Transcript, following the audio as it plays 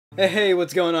Hey,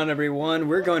 what's going on, everyone?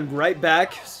 We're going right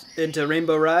back into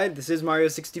Rainbow Ride. This is Mario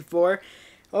 64.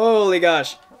 Holy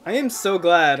gosh, I am so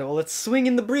glad. Well, let's swing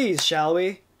in the breeze, shall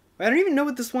we? I don't even know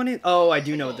what this one is. Oh, I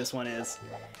do know what this one is.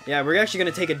 Yeah, we're actually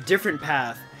going to take a different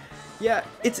path. Yeah,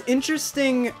 it's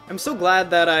interesting. I'm so glad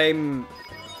that I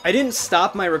didn't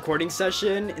stop my recording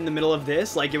session in the middle of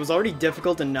this. Like, it was already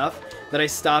difficult enough that I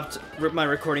stopped my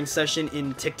recording session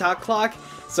in TikTok clock,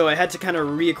 so I had to kind of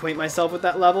reacquaint myself with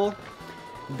that level.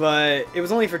 But it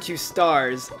was only for 2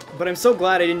 stars. But I'm so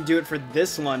glad I didn't do it for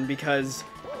this one because,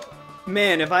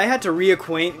 man, if I had to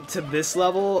reacquaint to this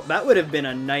level, that would have been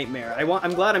a nightmare.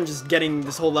 I'm glad I'm just getting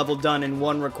this whole level done in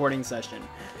one recording session.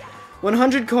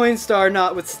 100 coin star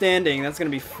notwithstanding, that's gonna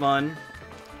be fun.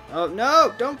 Oh,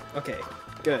 no, don't. Okay,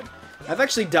 good. I've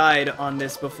actually died on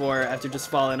this before after just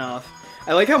falling off.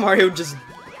 I like how Mario just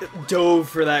dove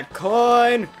for that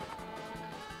coin.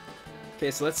 Okay,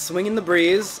 so let's swing in the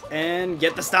breeze and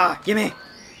get the star. Gimme!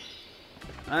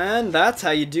 And that's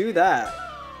how you do that.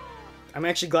 I'm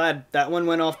actually glad that one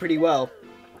went off pretty well.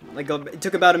 Like, it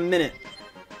took about a minute.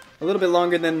 A little bit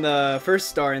longer than the first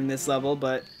star in this level,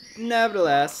 but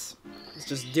nevertheless, let's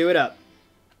just do it up.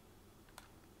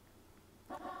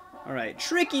 Alright,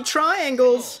 tricky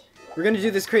triangles! We're gonna do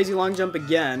this crazy long jump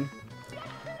again.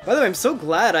 By the way, I'm so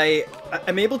glad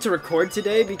I'm able to record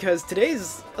today because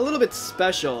today's a little bit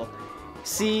special.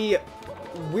 See,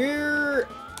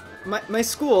 my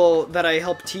school that I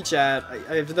help teach at,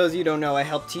 for those of you who don't know, I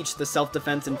help teach the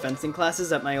self-defense and fencing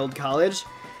classes at my old college,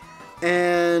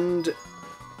 and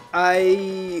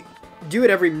I do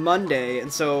it every Monday,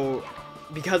 and so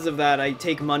because of that, I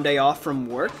take Monday off from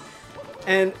work,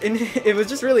 and it was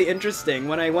just really interesting.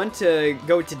 When I went to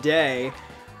go today,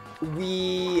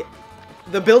 the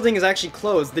building is actually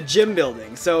closed, the gym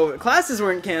building, so classes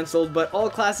weren't canceled, but all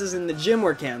classes in the gym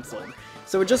were canceled.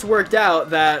 So it just worked out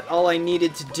that all I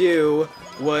needed to do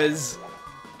was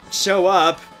show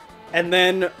up, and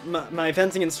then my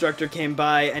fencing instructor came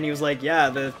by, and he was like,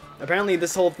 yeah, apparently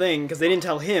this whole thing, because they didn't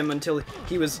tell him until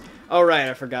he was, oh right,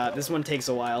 I forgot, this one takes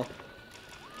a while.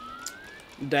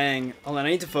 Dang, hold on, I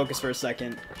need to focus for a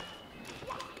second.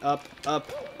 Up,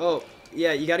 oh,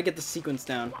 yeah, you gotta get the sequence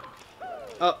down.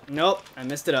 Oh, nope, I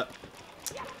messed it up.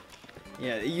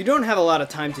 Yeah, you don't have a lot of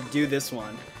time to do this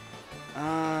one.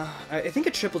 I think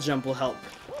a triple jump will help.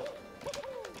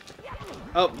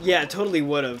 Oh, yeah, totally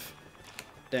would've.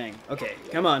 Dang. Okay,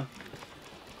 come on.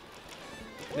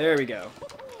 There we go.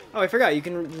 Oh, I forgot, you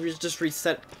can just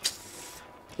reset.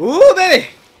 Ooh, baby!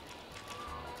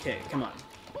 Okay, come on.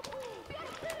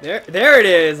 There it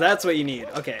is! That's what you need.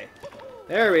 Okay.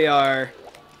 There we are.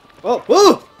 Oh,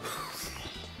 woo!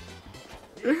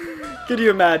 Could you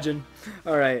imagine?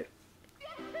 Alright.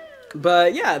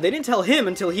 But yeah, they didn't tell him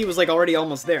until he was like already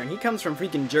almost there, and he comes from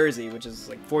freaking Jersey, which is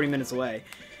like 40 minutes away.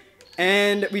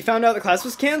 And we found out the class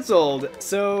was canceled,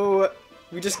 so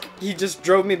he just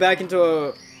drove me back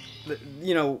into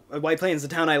White Plains, the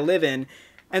town I live in,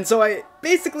 and so I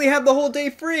basically have the whole day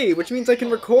free, which means I can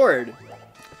record.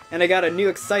 And I got a new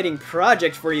exciting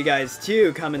project for you guys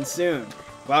too, coming soon.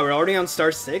 Wow, we're already on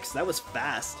star 6? That was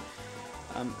fast.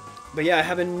 But yeah, I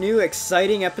have a new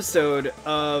exciting episode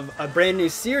of a brand new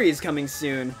series coming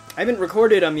soon. I haven't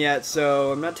recorded them yet,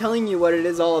 so I'm not telling you what it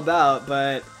is all about,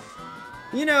 but,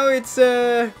 you know, it's,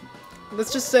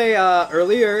 let's just say,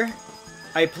 earlier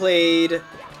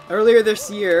this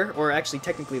year, or actually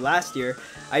technically last year,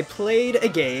 I played a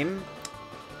game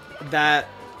that,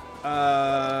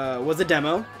 was a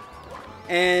demo,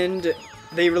 and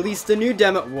they released a new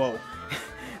demo, whoa,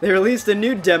 they released a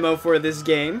new demo for this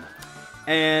game,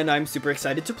 and I'm super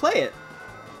excited to play it.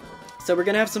 So we're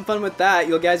gonna have some fun with that.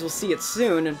 You guys will see it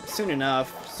soon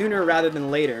enough, sooner rather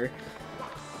than later.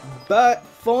 But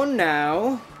for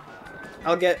now,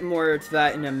 I'll get more to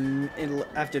that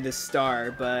after this star,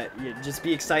 but yeah, just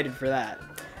be excited for that.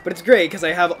 But it's great because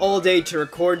I have all day to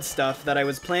record stuff that I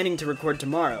was planning to record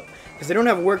tomorrow. Because I don't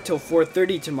have work till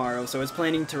 4:30 tomorrow, so I was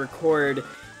planning to record,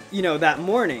 you know, that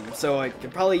morning. So I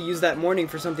could probably use that morning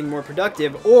for something more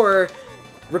productive, or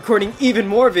recording even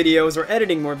more videos or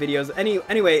editing more videos.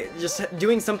 Anyway, just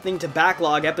doing something to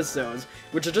backlog episodes,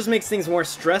 which just makes things more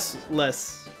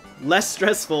less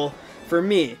stressful for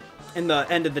me in the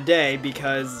end of the day,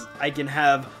 because I can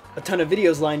have a ton of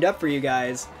videos lined up for you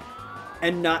guys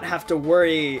and not have to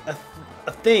worry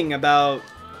a thing about,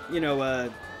 you know,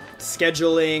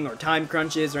 scheduling or time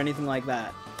crunches or anything like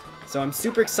that. So I'm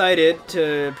super excited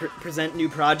to present new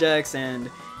projects and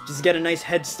just get a nice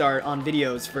head start on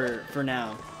videos for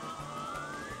now.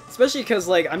 Especially because,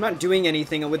 like, I'm not doing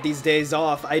anything with these days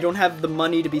off. I don't have the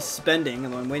money to be spending,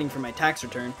 although I'm waiting for my tax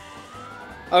return.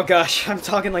 Oh gosh, I'm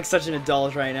talking like such an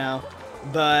adult right now.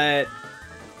 But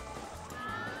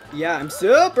yeah, I'm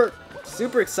super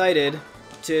excited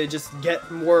to just get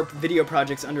more video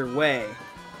projects underway,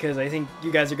 because I think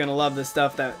you guys are gonna love the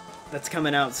stuff that's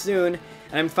coming out soon.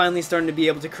 And I'm finally starting to be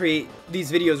able to create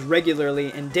these videos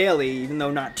regularly and daily, even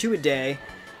though not 2 a day.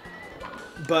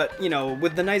 But, you know,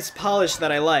 with the nice polish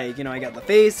that I like. You know, I got the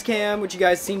face cam, which you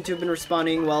guys seem to have been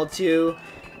responding well to.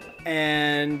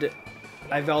 And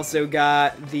I've also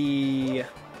got the,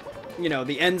 you know,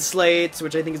 the end slates,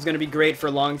 which I think is going to be great for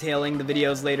long-tailing the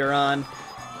videos later on.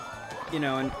 You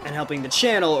know, and helping the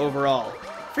channel overall.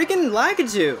 Freaking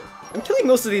Lakitu! I'm killing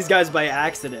most of these guys by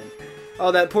accident.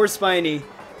 Oh, that poor Spiny.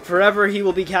 Forever he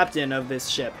will be captain of this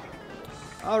ship.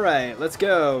 Alright, let's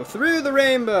go. Through the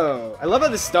rainbow. I love how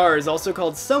the star is also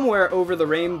called Somewhere Over the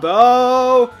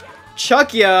Rainbow.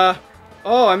 Chuck ya!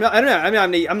 Oh, I'm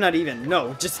not even.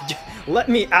 No, just let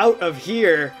me out of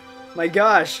here. My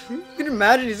gosh. You can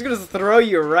imagine he's gonna throw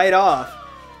you right off.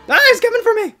 Ah, he's coming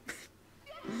for me!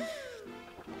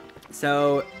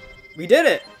 So, we did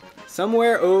it.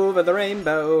 Somewhere over the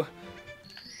rainbow.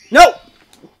 No!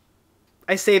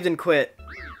 I saved and quit.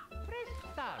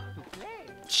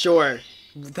 Sure.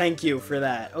 Thank you for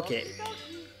that. Okay.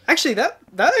 Actually, that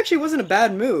actually wasn't a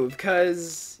bad move,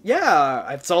 because,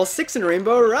 yeah, it's all 6 in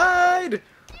Rainbow Ride!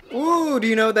 Ooh, do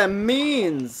you know what that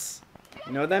means?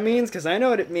 You know what that means? Because I know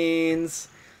what it means.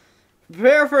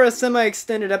 Prepare for a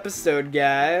semi-extended episode,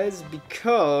 guys,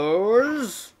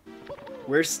 because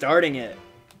we're starting it.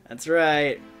 That's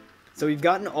right. So we've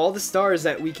gotten all the stars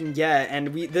that we can get,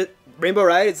 and the Rainbow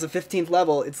Ride, it's the 15th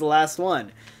level, it's the last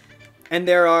one. And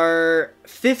there are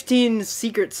 15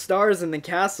 secret stars in the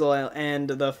castle, and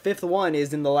the 5th one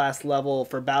is in the last level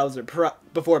for Bowser,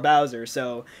 before Bowser.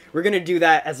 So we're going to do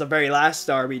that as the very last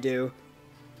star we do.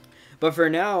 But for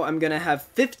now, I'm going to have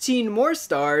 15 more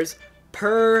stars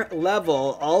per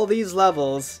level, all these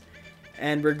levels.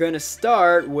 And we're going to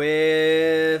start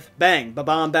with, bang,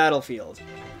 Ba-Bomb Battlefield.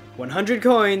 100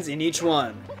 coins in each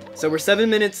one. So we're 7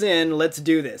 minutes in, let's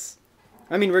do this.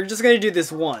 I mean, we're just going to do this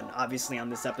one, obviously, on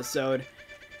this episode.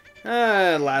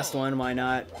 Last one, why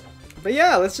not? But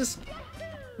yeah, let's just...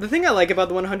 The thing I like about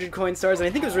the 100 coin stars, and I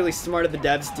think it was really smart of the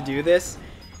devs to do this,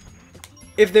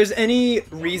 if there's any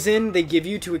reason they give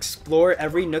you to explore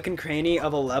every nook and cranny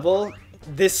of a level,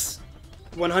 this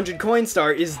 100 coin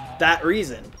star is that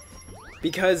reason.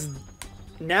 Because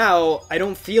now, I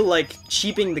don't feel like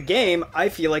cheaping the game, I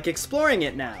feel like exploring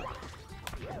it now.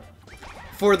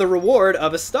 For the reward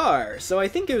of a star. So I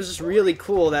think it was just really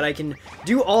cool that I can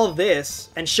do all this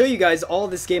and show you guys all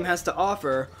this game has to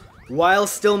offer while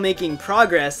still making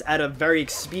progress at a very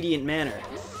expedient manner.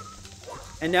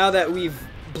 And now that we've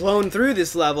blown through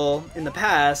this level in the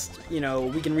past, you know,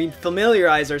 we can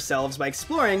re-familiarize ourselves by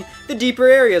exploring the deeper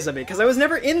areas of it. Because I was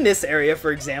never in this area,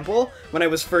 for example, when I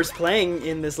was first playing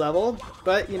in this level.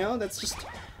 But, you know, that's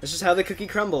just how the cookie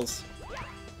crumbles.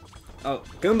 Oh,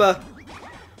 Goomba!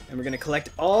 And we're going to collect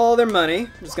all their money.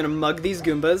 I'm just going to mug these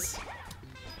Goombas.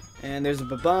 And there's a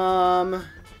Ba-Bomb.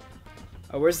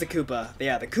 Oh, where's the Koopa?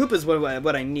 Yeah, the Koopa's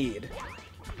what I need.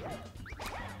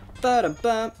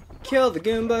 Ba-dum-bum. Kill the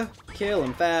Goomba. Kill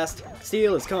him fast.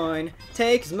 Steal his coin.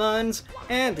 Take his muns.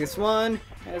 And this one.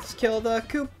 Let's kill the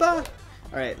Koopa.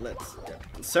 Alright, let's go.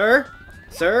 Sir?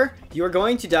 Sir? You are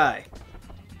going to die.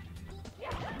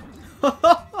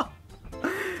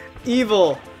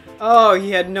 Evil. Oh, he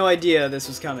had no idea this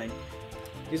was coming.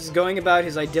 He was going about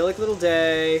his idyllic little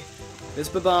day. This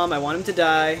Ba-Bomb, I want him to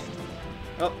die.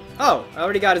 Oh, I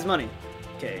already got his money.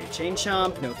 Okay, Chain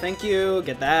Chomp, no thank you,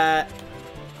 get that.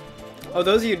 Oh,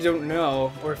 those of you who don't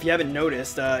know, or if you haven't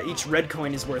noticed, each red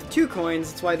coin is worth 2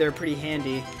 coins. That's why they're pretty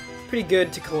handy. Pretty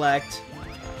good to collect.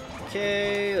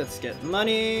 Okay, let's get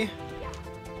money.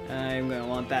 I'm gonna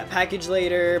want that package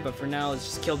later, but for now, let's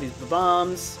just kill these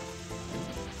Ba-Bombs.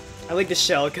 I like the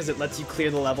shell because it lets you clear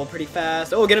the level pretty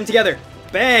fast. Oh, get them together!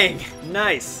 Bang!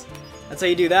 Nice! That's how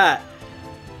you do that.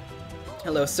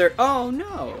 Hello, sir. Oh,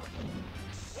 no!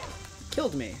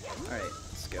 Killed me. Alright,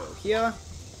 let's go here.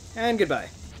 And goodbye.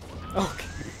 Okay.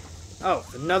 Oh,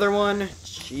 another one.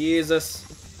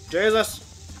 Jesus.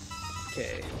 Jesus!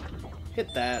 Okay.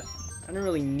 Hit that. I don't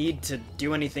really need to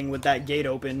do anything with that gate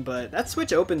open, but that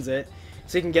switch opens it.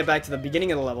 So you can get back to the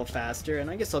beginning of the level faster, and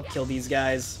I guess I'll kill these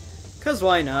guys. Because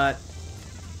why not?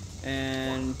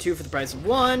 And 2 for the price of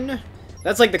 1.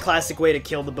 That's like the classic way to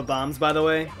kill the Ba-Bombs, by the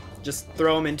way. Just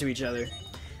throw them into each other.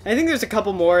 I think there's a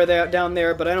couple more down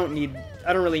there, but I don't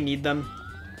really need them.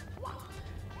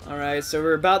 Alright, so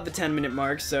we're about the 10-minute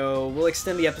mark, so we'll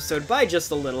extend the episode by just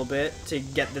a little bit to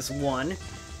get this one.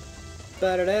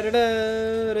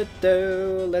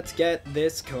 Let's get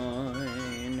this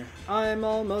coin. on. I'm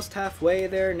almost halfway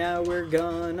there, now we're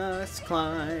gonna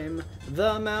climb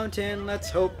the mountain. Let's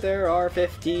hope there are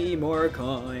 50 more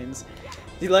coins.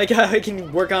 Do you like how I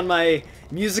can work on my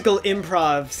musical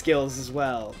improv skills as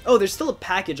well? Oh, there's still a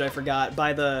package I forgot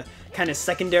by the kind of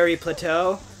secondary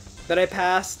plateau that I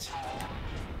passed.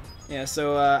 Yeah,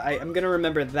 so I'm gonna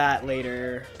remember that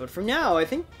later. But for now, I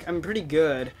think I'm pretty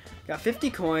good. Got 50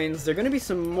 coins. There are gonna be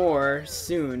some more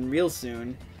soon, real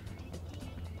soon.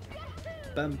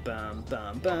 Bum bum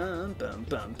bum bum bum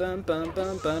bum bum bum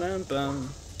bum bum bum.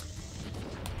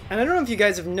 And I don't know if you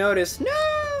guys have noticed.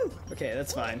 No! Okay,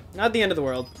 that's fine. Not the end of the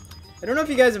world. I don't know if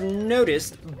you guys have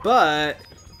noticed, but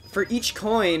for each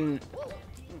coin,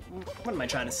 what am I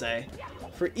trying to say?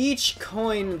 For each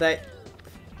coin that,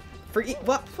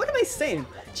 what am I saying?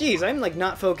 Jeez, I'm like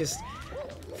not focused.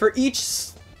 For each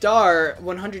star,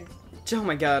 100. Oh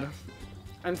my god,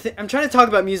 I'm trying to talk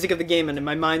about music of the game, and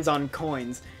my mind's on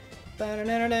coins.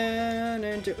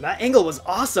 That angle was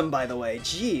awesome, by the way.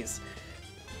 Jeez.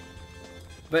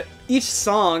 But each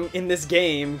song in this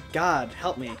game, God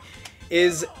help me,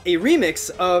 is a remix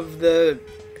of the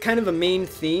kind of a main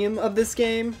theme of this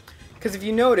game. Because if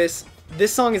you notice,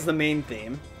 this song is the main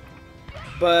theme,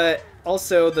 but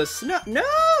also the snow.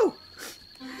 No!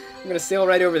 I'm gonna sail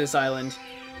right over this island.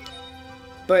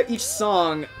 But each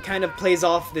song kind of plays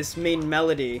off this main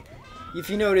melody. If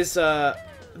you notice,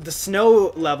 the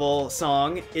snow level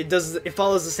song, it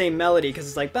follows the same melody because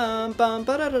it's like bum bum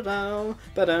ba da da da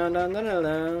ba da da da da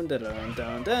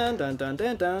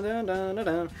da da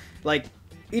da, like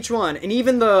each one. And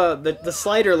even the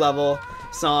slider level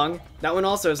song, that one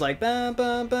also is like bum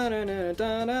bum ba da da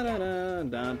da da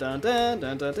da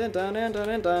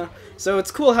da da. So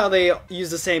it's cool how they use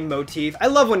the same motif. I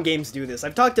love when games do this.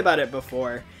 I've talked about it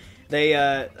before.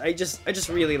 I just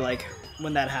really like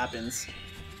when that happens.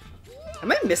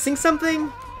 Am I missing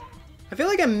something? I feel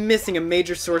like I'm missing a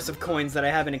major source of coins that I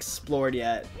haven't explored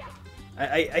yet.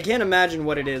 I can't imagine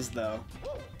what it is, though.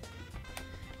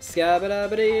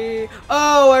 Scabadabadee.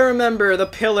 Oh, I remember! The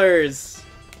pillars!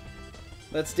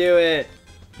 Let's do it.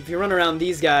 If you run around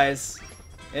these guys...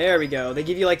 There we go. They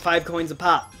give you like 5 coins a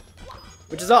pop.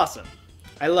 Which is awesome.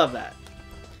 I love that.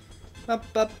 Let's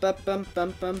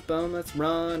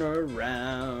run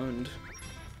around.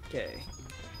 Okay.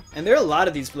 And there are a lot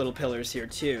of these little pillars here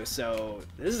too, so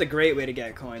this is a great way to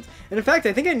get coins. And in fact,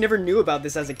 I think I never knew about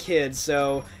this as a kid,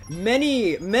 so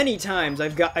many times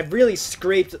I've really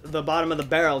scraped the bottom of the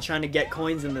barrel trying to get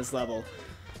coins in this level.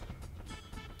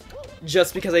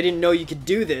 Just because I didn't know you could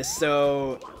do this,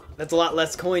 so that's a lot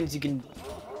less coins you can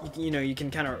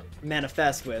kind of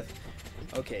manifest with.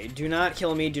 Okay, do not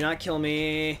kill me, do not kill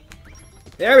me.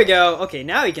 There we go. Okay,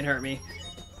 now he can hurt me.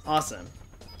 Awesome.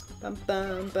 Bum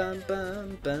bum bum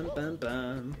bum bum bum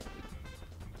bum.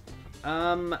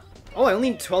 Oh, I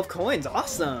only need 12 coins.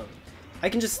 Awesome. I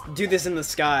can just do this in the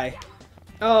sky.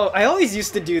 Oh, I always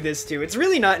used to do this too. It's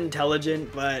really not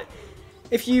intelligent, but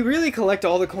if you really collect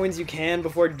all the coins you can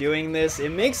before doing this, it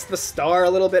makes the star a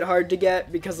little bit hard to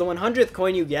get, because the 100th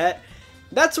coin you get,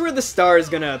 that's where the star is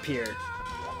gonna appear.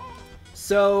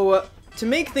 So, to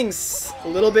make things a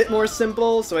little bit more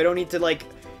simple, so I don't need to, like,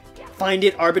 find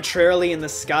it arbitrarily in the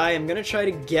sky, I'm gonna try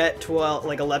to get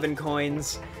 11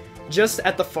 coins just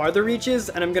at the farther reaches,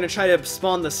 and I'm gonna try to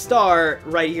spawn the star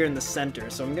right here in the center.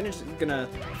 So I'm gonna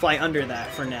fly under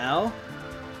that for now.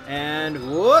 And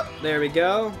whoop, there we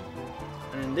go.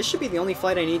 And this should be the only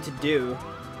flight I need to do.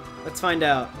 Let's find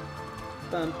out.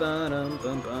 Bum bum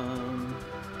bum bum.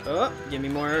 Oh, give me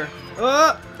more.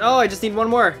 Oh, I just need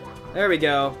one more. There we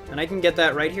go. And I can get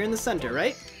that right here in the center,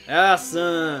 right?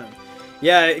 Awesome.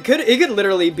 Yeah, it could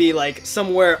literally be like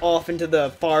somewhere off into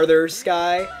the farther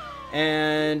sky,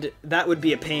 and that would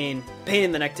be a pain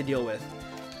in the neck to deal with.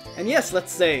 And yes,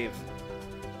 let's save.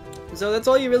 So that's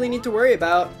all you really need to worry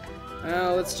about.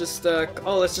 Let's just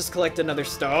collect another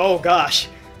star. Oh gosh.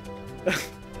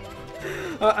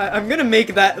 I'm gonna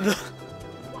make that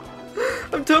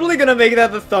I'm totally gonna make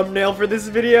that the thumbnail for this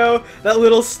video. That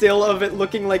little still of it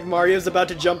looking like Mario's about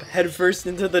to jump headfirst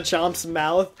into the chomp's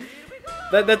mouth.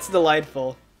 That's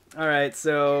delightful. Alright,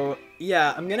 so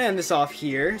yeah, I'm gonna end this off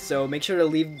here. So make sure to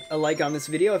leave a like on this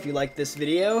video if you like this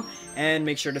video, and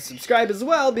make sure to subscribe as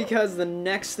well, because the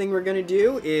next thing we're gonna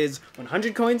do is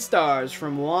 100 coin stars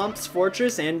from Womp's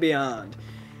Fortress and beyond.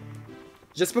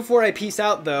 Just before I peace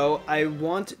out though, I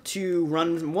want to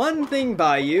run one thing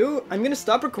by you. I'm gonna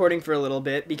stop recording for a little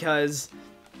bit because,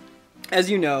 as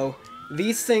you know,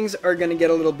 these things are gonna get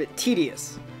a little bit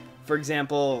tedious. For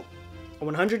example,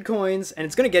 100 coins, and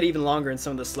it's going to get even longer in some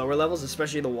of the slower levels,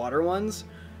 especially the water ones.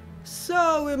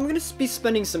 So I'm going to be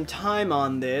spending some time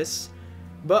on this,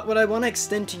 but what I want to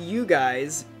extend to you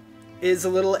guys is a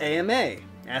little AMA.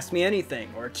 Ask me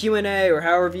anything, or Q&A, or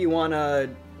however you want to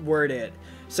word it.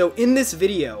 So in this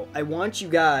video, I want you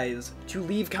guys to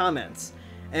leave comments.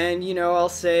 And, you know, I'll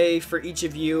say for each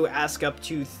of you, ask up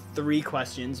to 3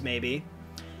 questions, maybe.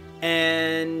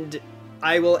 And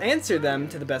I will answer them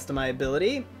to the best of my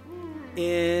ability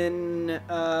in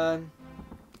the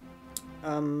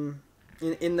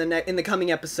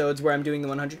coming episodes where I'm doing the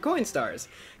 100 coin stars,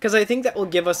 because I think that will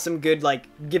give us some good,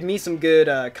 give me some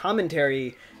good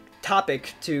commentary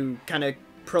topic to kind of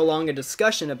prolong a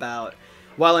discussion about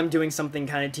while I'm doing something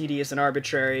kind of tedious and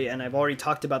arbitrary, and I've already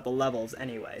talked about the levels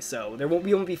anyway, so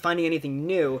we won't be finding anything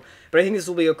new, but I think this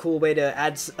will be a cool way to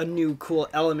add a new cool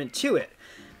element to it.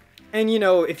 And, you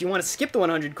know, if you want to skip the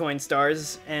 100 coin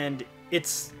stars, and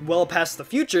it's well past the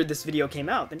future this video came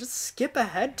out, then just skip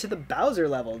ahead to the Bowser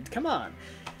level. Come on.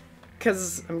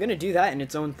 Because I'm going to do that in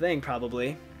its own thing,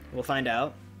 probably. We'll find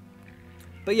out.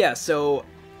 But yeah, so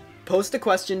post a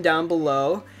question down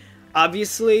below.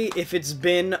 Obviously, if it's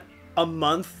been a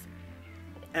month,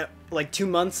 like 2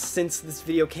 months since this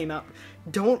video came out,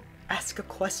 don't ask a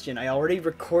question. I already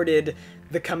recorded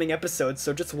the coming episodes,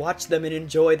 so just watch them and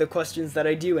enjoy the questions that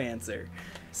I do answer.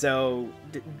 So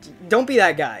don't be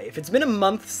that guy. If it's been a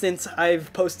month since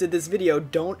I've posted this video,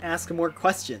 don't ask more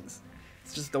questions.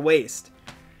 It's just a waste.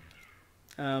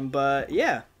 But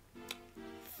yeah.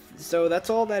 So that's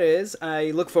all that is.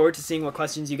 I look forward to seeing what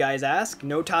questions you guys ask.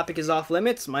 No topic is off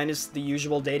limits, minus the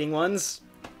usual dating ones.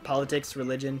 Politics,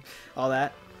 religion, all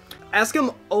that. Ask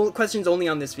them questions only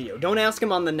on this video. Don't ask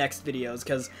them on the next videos,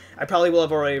 because I probably will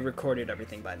have already recorded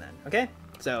everything by then. Okay?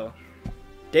 So,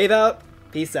 Dave out.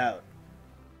 Peace out.